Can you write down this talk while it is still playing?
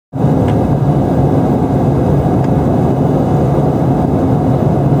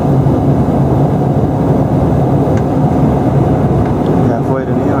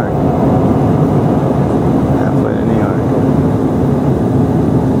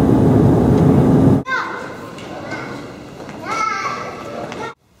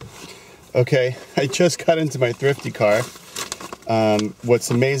Okay, I just got into my thrifty car.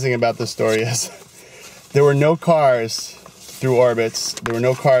 What's amazing about this story is there were no cars through Orbitz. There were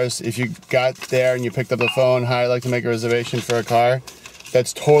no cars. If you got there and you picked up the phone, hi, I'd like to make a reservation for a car.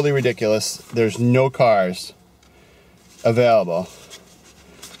 That's totally ridiculous. There's no cars available.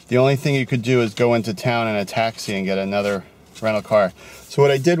 The only thing you could do is go into town in a taxi and get another rental car. So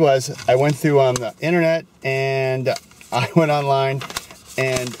what I did was I went through the internet and I went online,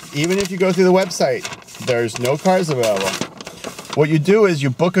 and even if you go through the website, there's no cars available. What you do is you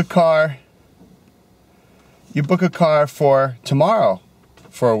book a car. You book a car for tomorrow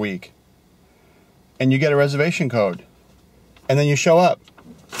for a week, and you get a reservation code, and then you show up,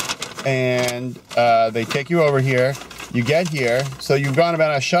 and they take you over here. You get here, so you've gone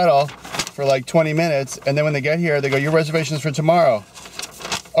about a shuttle for like 20 minutes, and then when they get here, they go, your reservation's for tomorrow.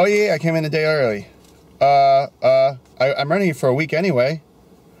 Oh yeah, I came in a day early. I'm renting it for a week anyway.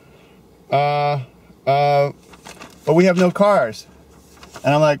 But we have no cars.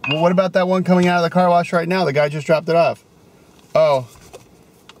 And I'm like, well, what about that one coming out of the car wash right now? The guy just dropped it off. Oh,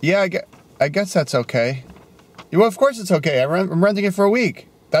 yeah, I guess that's okay. Well, of course it's okay. I'm renting it for a week.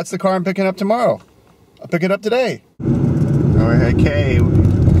 That's the car I'm picking up tomorrow. I'll pick it up today. Okay,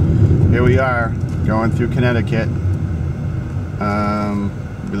 here we are, going through Connecticut.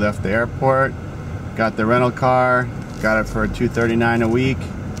 We left the airport, got the rental car, got it for $239 a week.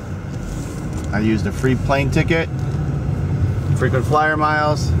 I used a free plane ticket, frequent flyer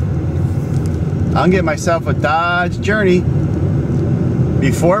miles. I'll get myself a Dodge Journey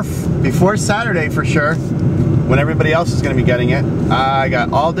before Saturday for sure, when everybody else is going to be getting it. I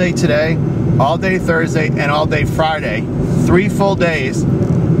got all day today, all day Thursday, and all day Friday. 3 full days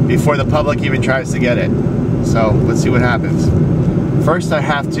before the public even tries to get it. So let's see what happens. First, I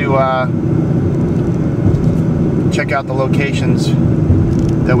have to check out the locations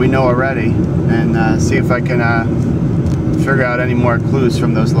that we know already and see if I can figure out any more clues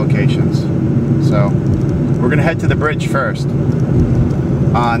from those locations. So we're gonna head to the bridge first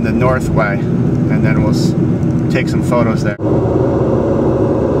on the north way, and then we'll take some photos there.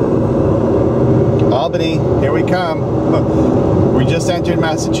 Albany, here we come. We just entered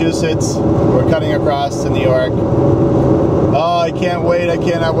Massachusetts. We're cutting across to New York. Oh, I can't wait. I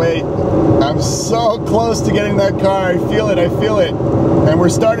cannot wait. I'm so close to getting that car. I feel it. I feel it. And we're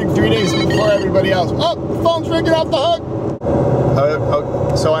starting 3 days before everybody else. Oh, the phone's ringing off the hook.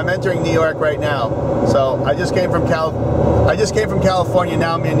 So I'm entering New York right now. So I just came from California.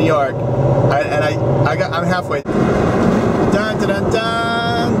 Now I'm in New York, I'm halfway. Dun dun dun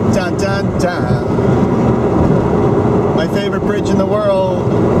dun dun dun dun. My favorite bridge in the world.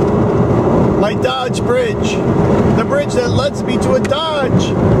 My Dodge Bridge. The bridge that leads me to a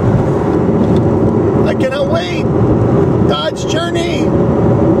Dodge. I cannot wait. Dodge Journey.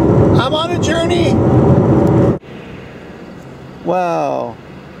 I'm on a journey. Wow.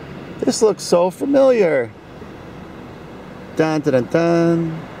 This looks so familiar. Dun dun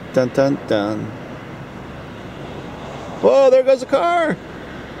dun dun dun dun dun. Whoa, there goes a car.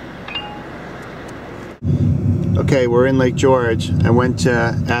 Okay, we're in Lake George. I went to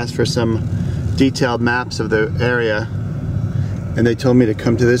ask for some detailed maps of the area, and they told me to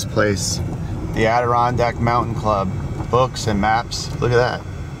come to this place, the Adirondack Mountain Club. Books and maps. Look at that.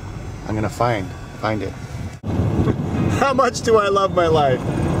 I'm gonna find it. How much do I love my life?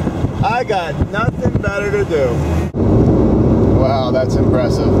 I got nothing better to do. Wow, that's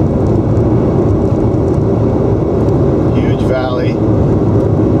impressive. Huge valley.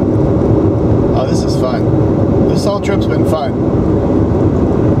 Oh, this is fun. This whole trip's been fun.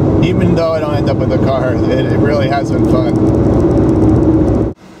 Even though I don't end up with a car, it really has been fun.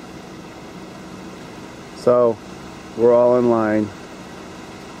 So, we're all in line.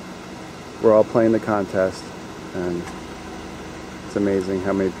 We're all playing the contest, and it's amazing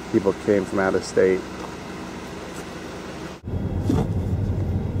how many people came from out of state.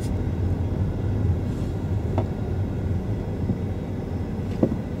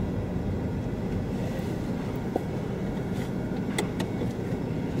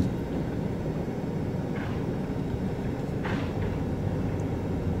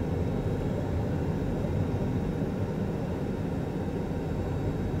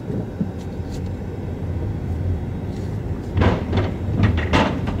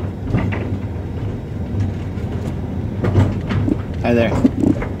 Hi there.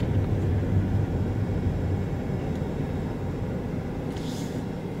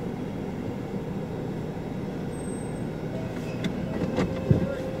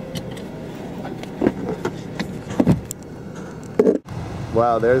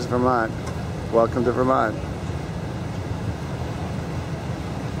 Wow, there's Vermont. Welcome to Vermont.